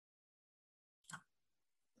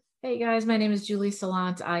Hey guys, my name is Julie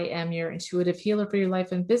Salant. I am your intuitive healer for your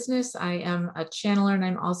life and business. I am a channeler and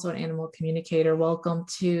I'm also an animal communicator. Welcome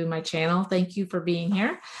to my channel. Thank you for being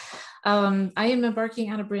here. I am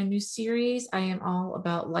embarking on a brand new series. I am all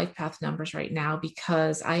about life path numbers right now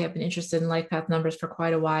because I have been interested in life path numbers for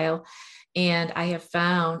quite a while. And I have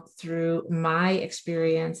found through my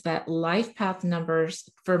experience that life path numbers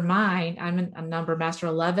for mine, I'm a number master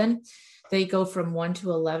 11. They go from 1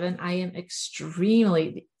 to 11. I am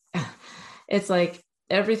extremely it's like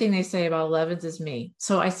everything they say about 11s is me.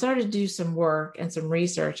 So I started to do some work and some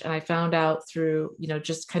research, and I found out through,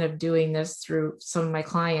 just kind of doing this through some of my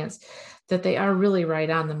clients that they are really right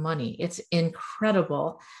on the money. It's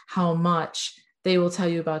incredible how much they will tell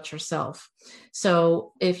you about yourself.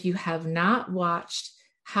 So if you have not watched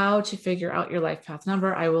how to figure out your life path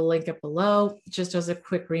number, I will link it below just as a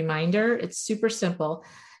quick reminder. It's super simple.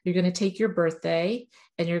 You're going to take your birthday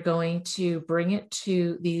and you're going to bring it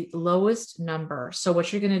to the lowest number. So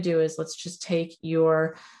what you're going to do is let's just take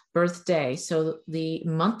your birthday. So the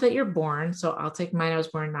month that you're born. So I'll take mine. I was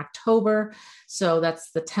born in October. So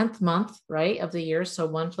that's the 10th month, right, of the year. So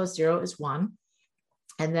 1 plus 0 is 1.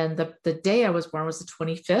 And then the day I was born was the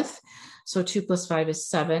 25th. So 2 plus 5 is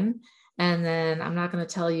 7. And then I'm not going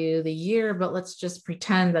to tell you the year, but let's just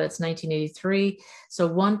pretend that it's 1983. So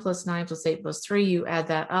 1 plus 9 plus 8 plus 3, you add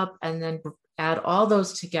that up and then add all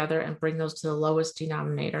those together and bring those to the lowest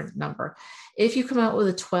denominator number. If you come out with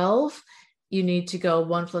a 12, you need to go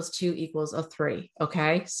 1 plus 2 equals a 3.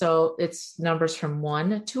 Okay. So it's numbers from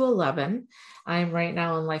 1 to 11. I'm right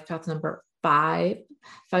now on life path number 5.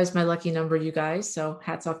 5 is my lucky number, you guys. So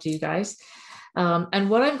hats off to you guys. And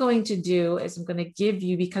what I'm going to do is I'm going to give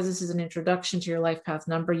you, because this is an introduction to your life path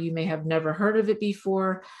number, you may have never heard of it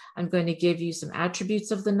before. I'm going to give you some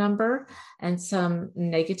attributes of the number and some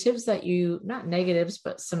negatives that not negatives,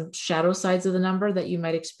 but some shadow sides of the number that you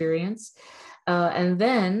might experience. And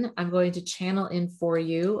then I'm going to channel in for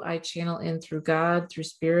you. I channel in through God, through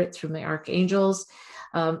spirit, through my archangels,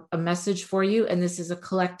 a message for you. And this is a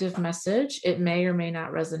collective message. It may or may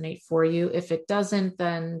not resonate for you. If it doesn't,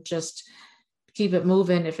 then just keep it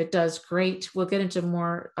moving. If it does, great. We'll get into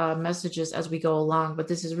more messages as we go along, but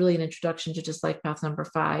this is really an introduction to just life path number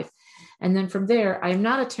 5. And then from there, I'm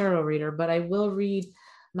not a tarot reader, but I will read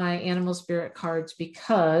my animal spirit cards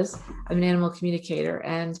because I'm an animal communicator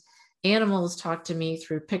and animals talk to me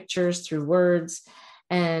through pictures, through words.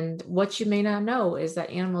 And what you may not know is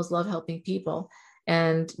that animals love helping people,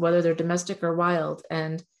 and whether they're domestic or wild.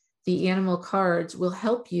 And the animal cards will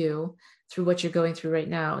help you through what you're going through right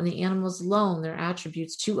now. And the animals loan their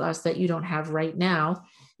attributes to us that you don't have right now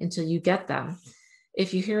until you get them.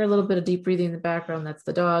 If you hear a little bit of deep breathing in the background, that's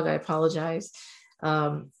the dog. I apologize.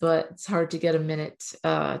 But it's hard to get a minute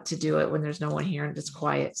to do it when there's no one here and it's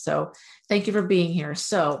quiet. So thank you for being here.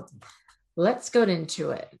 So let's go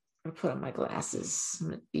into it. I'm going to put on my glasses. I'm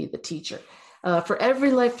going to be the teacher. For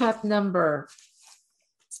every life path number,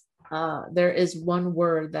 there is one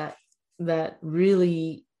word that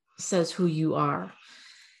really says who you are.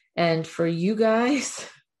 And for you guys,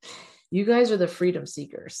 you guys are the freedom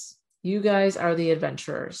seekers. You guys are the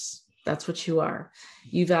adventurers. That's what you are.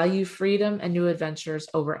 You value freedom and new adventures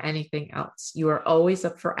over anything else. You are always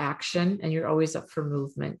up for action and you're always up for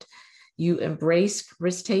movement. You embrace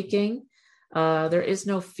risk taking. There is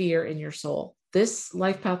no fear in your soul. This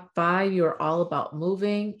life path 5, you are all about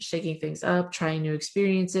moving, shaking things up, trying new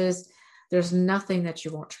experiences. There's nothing that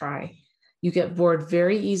you won't try. You get bored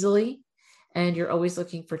very easily, and you're always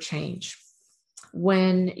looking for change.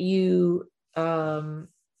 When you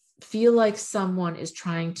feel like someone is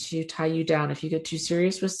trying to tie you down, if you get too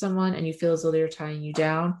serious with someone and you feel as though they're tying you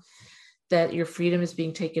down, that your freedom is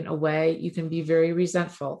being taken away, you can be very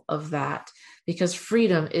resentful of that because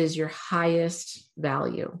freedom is your highest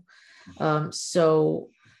value. So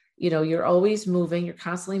you're always moving, you're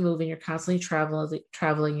constantly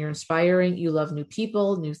traveling, you're inspiring, you love new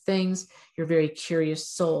people, new things, you're a very curious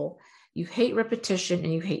soul. You hate repetition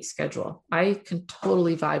and you hate schedule. I can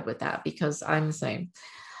totally vibe with that because I'm the same.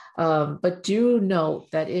 But do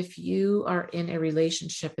note that if you are in a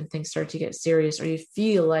relationship and things start to get serious, or you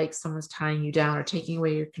feel like someone's tying you down or taking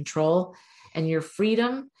away your control and your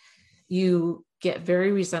freedom, you get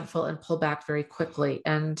very resentful and pull back very quickly.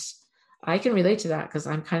 And I can relate to that because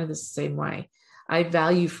I'm kind of the same way. I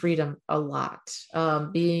value freedom a lot.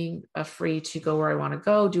 Being free to go where I want to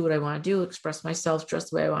go, do what I want to do, express myself,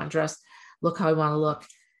 dress the way I want to dress, look how I want to look,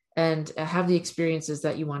 and have the experiences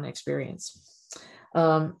that you want to experience.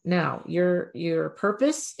 Now, your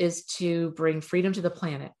purpose is to bring freedom to the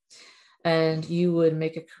planet, and you would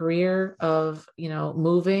make a career of,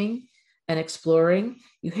 moving and exploring.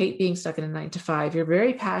 You hate being stuck in a 9 to 5. You're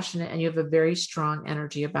very passionate and you have a very strong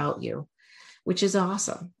energy about you, which is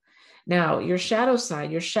awesome. Now, your shadow side,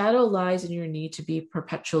 your shadow lies in your need to be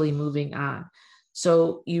perpetually moving on.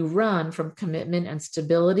 So you run from commitment and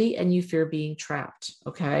stability and you fear being trapped.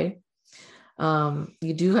 Okay.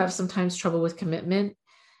 You do have sometimes trouble with commitment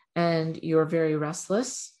and you're very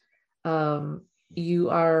restless. You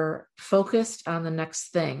are focused on the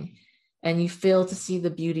next thing and you fail to see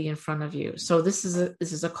the beauty in front of you. So this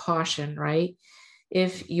is a caution, right?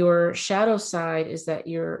 If your shadow side is that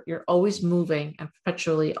you're always moving and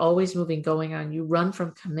perpetually always moving, going on, you run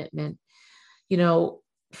from commitment,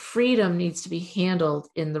 freedom needs to be handled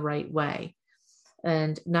in the right way.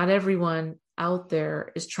 And not everyone out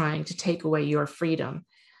there is trying to take away your freedom.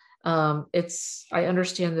 I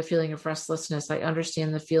understand the feeling of restlessness. I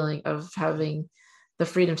understand the feeling of having the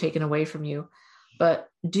freedom taken away from you, but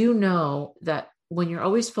do know that when you're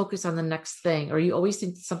always focused on the next thing, or you always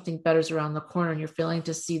think something better is around the corner and you're failing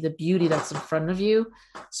to see the beauty that's in front of you,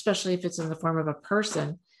 especially if it's in the form of a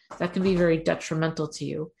person, that can be very detrimental to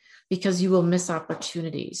you because you will miss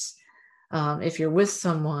opportunities. If you're with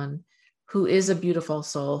someone who is a beautiful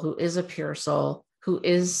soul, who is a pure soul, who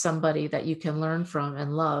is somebody that you can learn from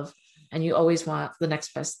and love, and you always want the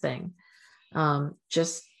next best thing,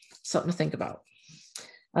 just something to think about.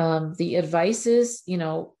 The advice is,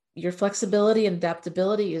 your flexibility and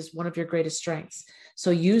adaptability is one of your greatest strengths.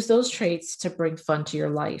 So use those traits to bring fun to your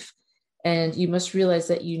life. And you must realize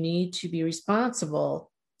that you need to be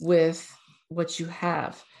responsible with what you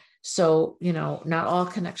have. So, not all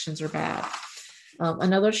connections are bad.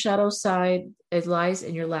 Another shadow side, it lies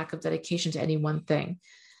in your lack of dedication to any one thing.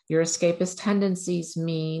 Your escapist tendencies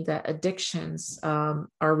mean that addictions are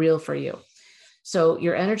real for you. So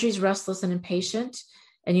your energy is restless and impatient,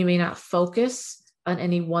 and you may not focus on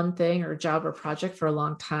any one thing or job or project for a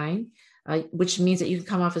long time, which means that you can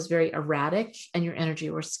come off as very erratic and your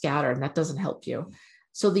energy will scatter, and that doesn't help you.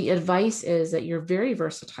 So the advice is that you're very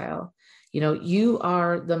versatile. You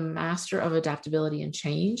are the master of adaptability and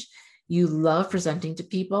change. You love presenting to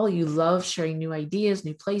people. You love sharing new ideas,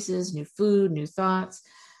 new places, new food, new thoughts.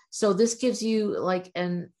 So this gives you like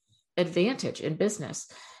an advantage in business.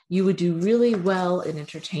 You would do really well in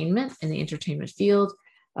entertainment, in the entertainment field,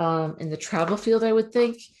 in the travel field, I would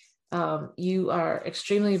think. You are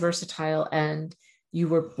extremely versatile and you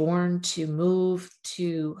were born to move,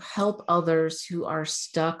 to help others who are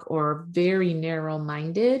stuck or very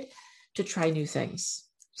narrow-minded to try new things.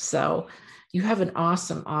 So you have an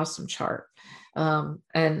awesome, awesome chart.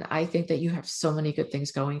 And I think that you have so many good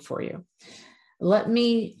things going for you. Let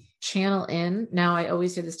me channel in. Now, I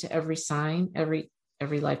always say this to every sign, every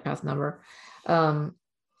life path number.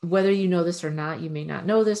 Whether you know this or not, you may not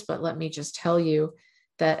know this, but let me just tell you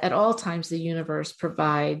that at all times, the universe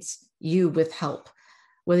provides you with help.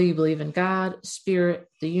 Whether you believe in God, spirit,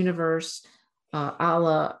 the universe,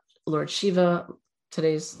 Allah, Lord Shiva.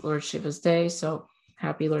 Today's Lord Shiva's day, so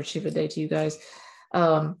happy Lord Shiva day to you guys.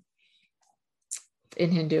 In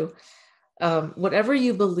Hindu, whatever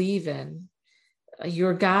you believe in,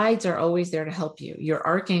 your guides are always there to help you. Your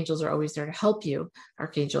archangels are always there to help you.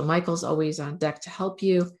 Archangel Michael's always on deck to help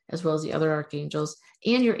you, as well as the other archangels,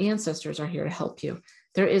 and your ancestors are here to help you.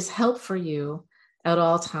 There is help for you at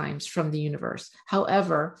all times from the universe.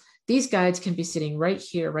 However, these guides can be sitting right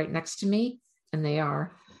here, right next to me, and they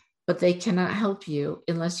are, but they cannot help you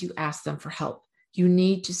unless you ask them for help. You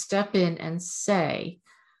need to step in and say,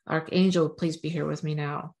 Archangel, please be here with me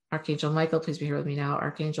now. Archangel Michael, please be here with me now.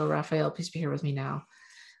 Archangel Raphael, please be here with me now.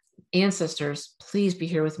 Ancestors, please be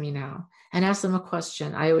here with me now. And ask them a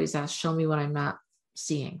question. I always ask, show me what I'm not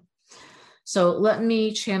seeing. So let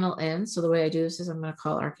me channel in. So the way I do this is I'm going to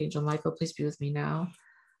call Archangel Michael, please be with me now.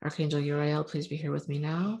 Archangel Uriel, please be here with me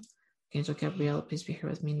now. Archangel Gabriel, please be here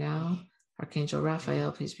with me now. Archangel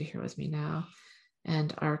Raphael, please be here with me now.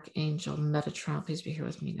 And Archangel Metatron, please be here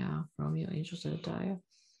with me now. Romeo, Angel Zodiac.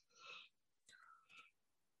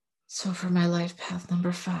 So for my life path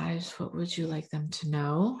number 5, what would you like them to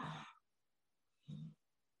know?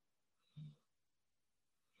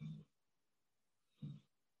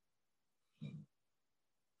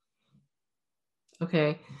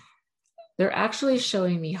 Okay. They're actually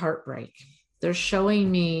showing me heartbreak. They're showing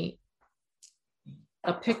me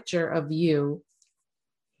a picture of you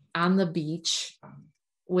on the beach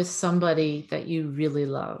with somebody that you really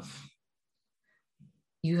love.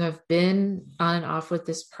 You have been on and off with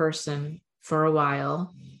this person for a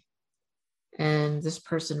while, and this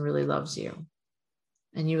person really loves you,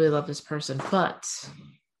 and you really love this person, but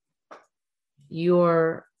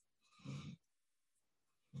your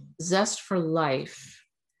zest for life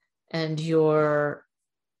and your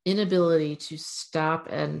inability to stop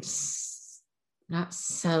and not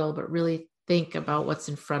settle, but really think about what's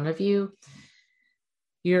in front of you,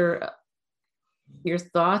 your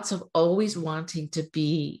thoughts of always wanting to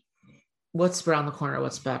be what's around the corner,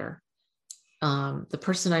 what's better. The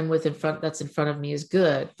person I'm with that's in front of me is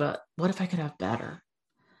good, but what if I could have better?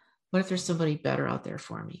 What if there's somebody better out there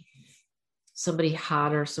for me? Somebody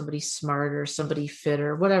hotter, somebody smarter, somebody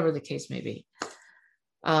fitter, whatever the case may be.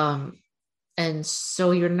 And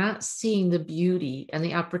so you're not seeing the beauty and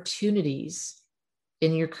the opportunities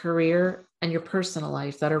in your career and your personal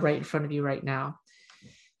life that are right in front of you right now.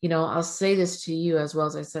 You know, I'll say this to you as well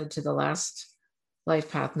as I said to the last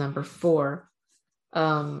life path number 4.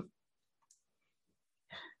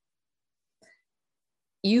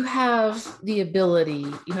 You have the ability,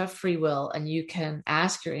 you have free will, and you can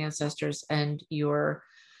ask your ancestors and your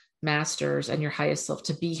masters and your highest self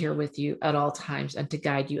to be here with you at all times and to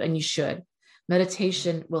guide you. And you should.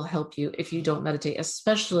 Meditation will help you if you don't meditate,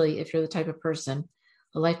 especially if you're the type of person,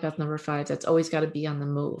 a life path number 5, that's always got to be on the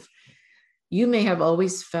move. You may have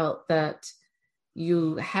always felt that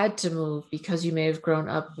you had to move because you may have grown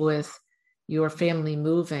up with your family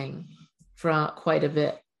moving from quite a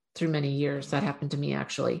bit through many years. That happened to me,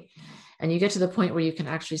 actually. And you get to the point where you can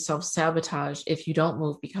actually self-sabotage if you don't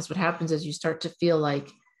move, because what happens is you start to feel like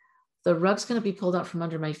the rug's going to be pulled out from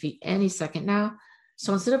under my feet any second now.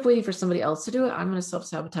 So instead of waiting for somebody else to do it, I'm going to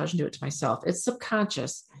self-sabotage and do it to myself. It's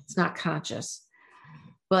subconscious. It's not conscious.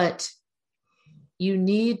 But you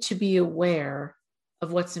need to be aware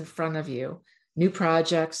of what's in front of you. New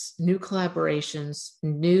projects, new collaborations,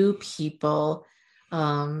 new people,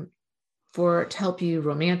 to help you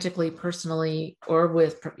romantically, personally, or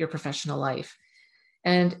with your professional life.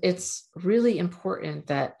 And it's really important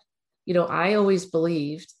that, you know, I always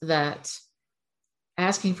believed that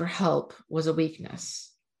asking for help was a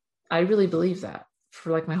weakness. I really believed that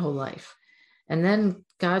for like my whole life. And then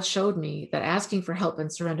God showed me that asking for help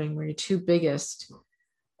and surrendering were your 2 biggest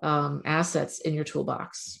assets in your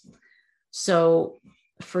toolbox. So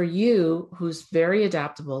for you, who's very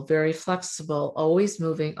adaptable, very flexible, always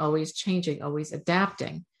moving, always changing, always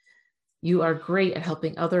adapting, you are great at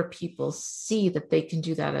helping other people see that they can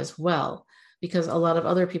do that as well, because a lot of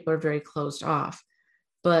other people are very closed off.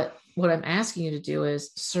 But what I'm asking you to do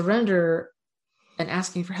is surrender, and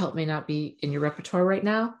asking for help may not be in your repertoire right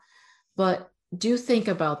now, but do think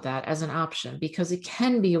about that as an option, because it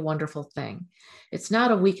can be a wonderful thing. It's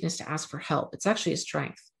not a weakness to ask for help. It's actually a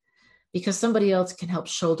strength, because somebody else can help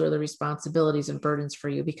shoulder the responsibilities and burdens for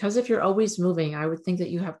you. Because if you're always moving, I would think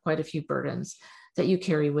that you have quite a few burdens that you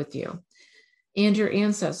carry with you. And your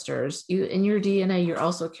ancestors, in your DNA, you're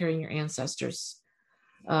also carrying your ancestors,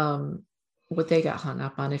 what they got hung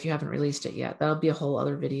up on. If you haven't released it yet, that'll be a whole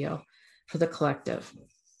other video for the collective.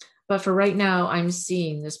 But for right now, I'm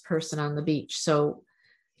seeing this person on the beach. So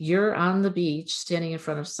you're on the beach standing in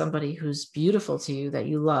front of somebody who's beautiful to you, that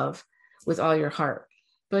you love with all your heart,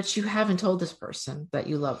 but you haven't told this person that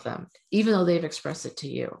you love them, even though they've expressed it to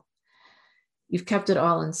you. You've kept it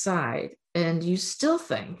all inside, and you still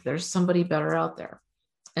think there's somebody better out there.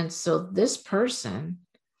 And so this person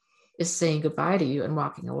is saying goodbye to you and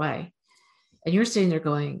walking away. And you're sitting there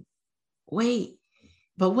going, wait,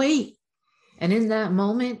 but wait. And in that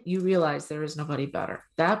moment, you realize there is nobody better.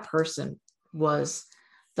 That person was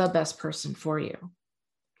the best person for you.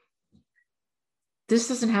 This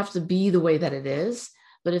doesn't have to be the way that it is,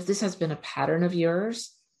 but if this has been a pattern of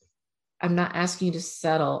yours, I'm not asking you to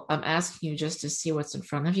settle. I'm asking you just to see what's in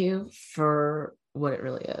front of you for what it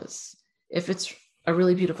really is. If it's a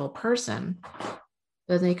really beautiful person,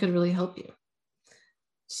 then they could really help you.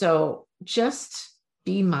 So just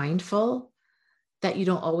be mindful that you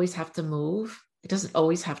don't always have to move. It doesn't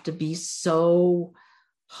always have to be so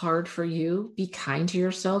hard for you. Be kind to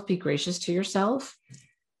yourself, be gracious to yourself.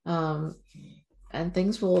 And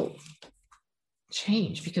things will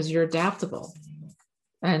change because you're adaptable,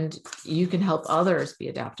 and you can help others be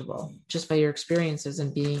adaptable just by your experiences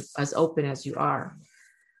and being as open as you are.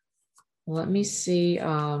 Let me see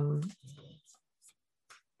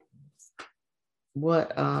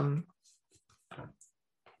what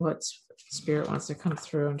spirit wants to come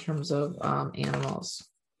through in terms of animals.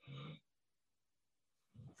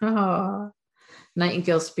 Oh,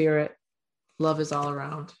 nightingale spirit, love is all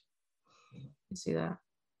around. You see that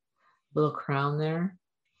little crown there?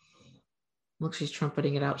 Look, she's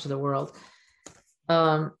trumpeting it out to the world.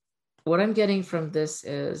 What I'm getting from this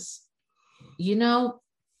is, you know,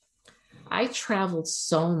 I traveled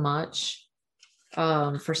so much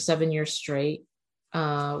for 7 years straight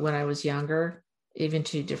when I was younger, even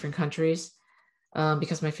to different countries.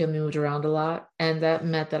 because my family moved around a lot. And that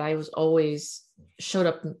meant that I was always showed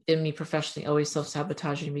up in me professionally, always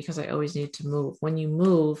self-sabotaging because I always needed to move. When you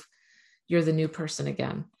move, you're the new person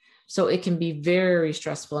again. So it can be very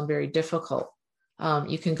stressful and very difficult.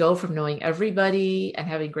 You can go from knowing everybody and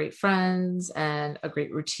having great friends and a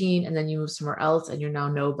great routine, and then you move somewhere else and you're now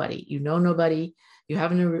nobody. You know nobody, you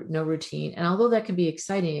have no routine. And although that can be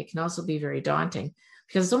exciting, it can also be very daunting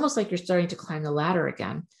because it's almost like you're starting to climb the ladder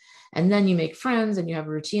again. And then you make friends and you have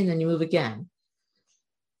a routine, then you move again.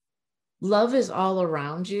 Love is all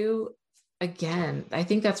around you. Again, I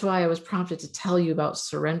think that's why I was prompted to tell you about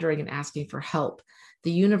surrendering and asking for help.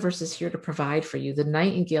 The universe is here to provide for you. The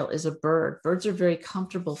nightingale is a bird. Birds are very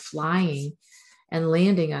comfortable flying and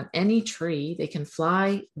landing on any tree. They can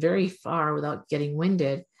fly very far without getting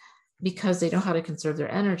winded because they know how to conserve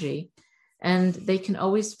their energy. And they can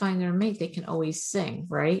always find their mate. They can always sing,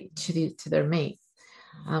 right, to their mate.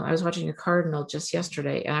 I was watching a cardinal just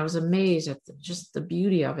yesterday, and I was amazed at just the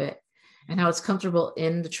beauty of it and how it's comfortable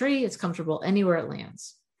in the tree. It's comfortable anywhere it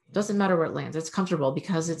lands. Doesn't matter where it lands. It's comfortable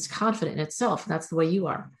because it's confident in itself. And that's the way you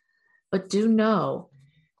are. But do know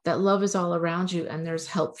that love is all around you and there's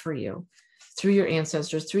help for you through your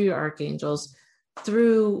ancestors, through your archangels,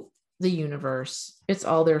 through the universe. It's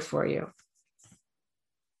all there for you.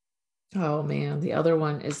 Oh man, the other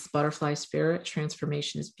one is butterfly spirit.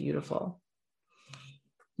 Transformation is beautiful.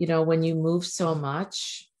 You know, when you move so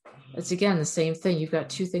much, it's again the same thing. You've got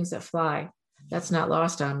two things that fly. That's not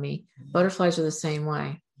lost on me. Butterflies are the same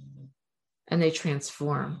way. And they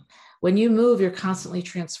transform. When you move, you're constantly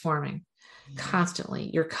transforming, constantly.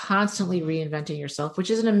 You're constantly reinventing yourself, which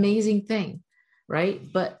is an amazing thing, right?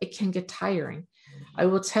 But it can get tiring. I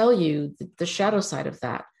will tell you the shadow side of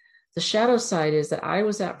that. The shadow side is that I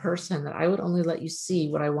was that person that I would only let you see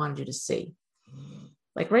what I wanted you to see.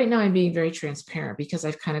 Like right now, I'm being very transparent because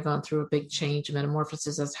I've kind of gone through a big change,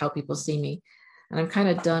 metamorphosis as how people see me. And I'm kind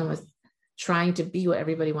of done with trying to be what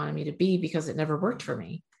everybody wanted me to be because it never worked for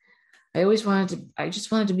me. I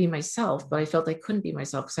just wanted to be myself, but I felt I couldn't be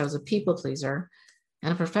myself because I was a people pleaser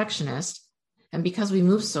and a perfectionist. And because we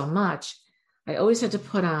move so much, I always had to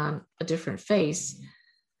put on a different face.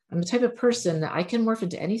 I'm the type of person that I can morph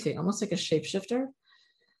into anything, almost like a shapeshifter.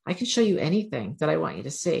 I can show you anything that I want you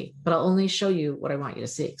to see, but I'll only show you what I want you to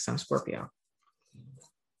see because I'm Scorpio.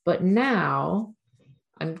 But now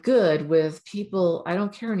I'm good with people. I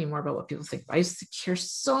don't care anymore about what people think. I used to care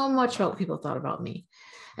so much about what people thought about me.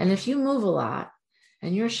 And if you move a lot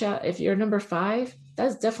and if you're number 5,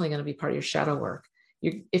 that's definitely going to be part of your shadow work.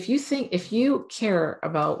 If you care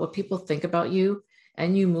about what people think about you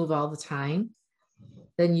and you move all the time,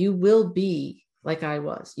 then you will be like I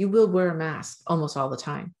was. You will wear a mask almost all the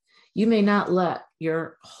time. You may not let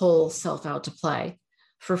your whole self out to play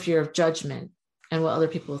for fear of judgment and what other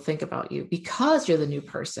people will think about you because you're the new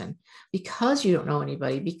person, because you don't know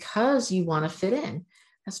anybody, because you want to fit in.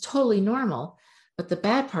 That's totally normal. But the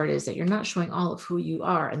bad part is that you're not showing all of who you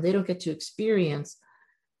are and they don't get to experience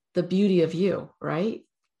the beauty of you, right?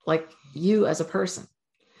 Like you as a person.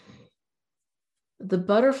 The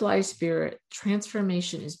butterfly spirit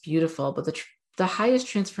transformation is beautiful, but the highest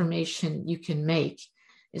transformation you can make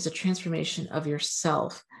is a transformation of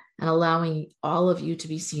yourself and allowing all of you to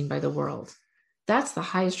be seen by the world. That's the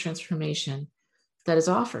highest transformation that is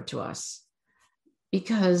offered to us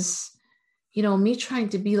because, you know, me trying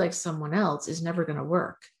to be like someone else is never going to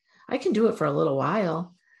work. I can do it for a little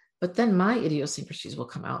while, but then my idiosyncrasies will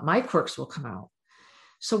come out. My quirks will come out.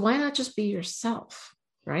 So why not just be yourself,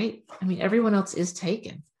 right? I mean, everyone else is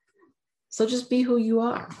taken. So just be who you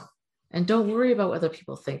are and don't worry about what other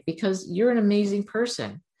people think because you're an amazing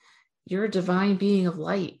person. You're a divine being of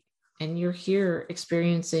light and you're here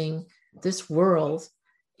experiencing this world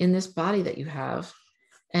in this body that you have.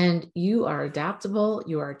 And you are adaptable,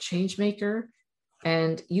 you are a change maker,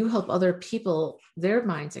 and you help other people, their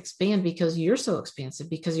minds expand because you're so expansive,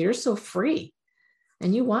 because you're so free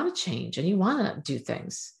and you want to change and you want to do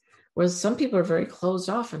things. Whereas some people are very closed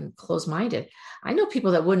off and closed-minded. I know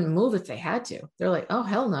people that wouldn't move if they had to. They're like, oh,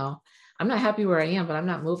 hell no. I'm not happy where I am, but I'm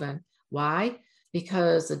not moving. Why?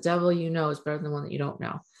 Because the devil you know is better than the one that you don't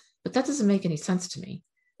know. But that doesn't make any sense to me.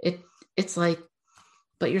 It's like,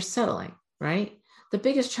 but you're settling, right? The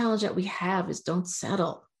biggest challenge that we have is don't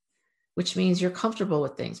settle, which means you're comfortable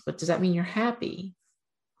with things. But does that mean you're happy?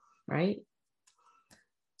 Right?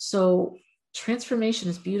 So transformation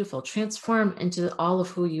is beautiful. Transform into all of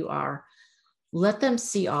who you are. Let them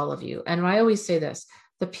see all of you. And I always say this,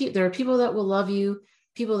 there are people that will love you,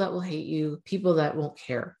 people that will hate you, people that won't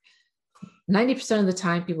care. 90% of the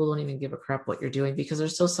time, people don't even give a crap what you're doing because they're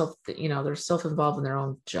so they're self-involved in their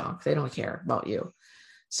own junk. They don't care about you.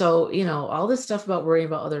 So, all this stuff about worrying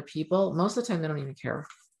about other people, most of the time they don't even care.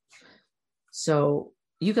 So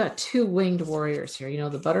you got two winged warriors here,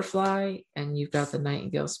 the butterfly, and you've got the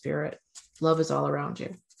nightingale spirit. Love is all around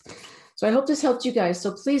you. So I hope this helped you guys.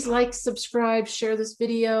 So please like, subscribe, share this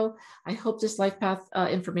video. I hope this life path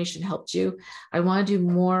information helped you. I want to do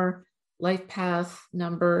more life path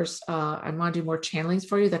numbers. I want to do more channelings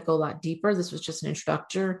for you that go a lot deeper. This was just an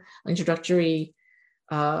introductory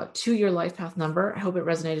to your life path number. I hope it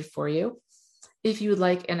resonated for you. If you would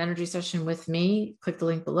like an energy session with me, click the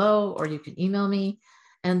link below, or you can email me,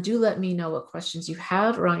 and do let me know what questions you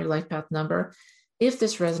have around your life path number, if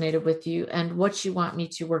this resonated with you, and what you want me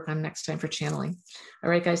to work on next time for channeling. All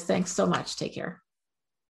right, guys, thanks so much. Take care.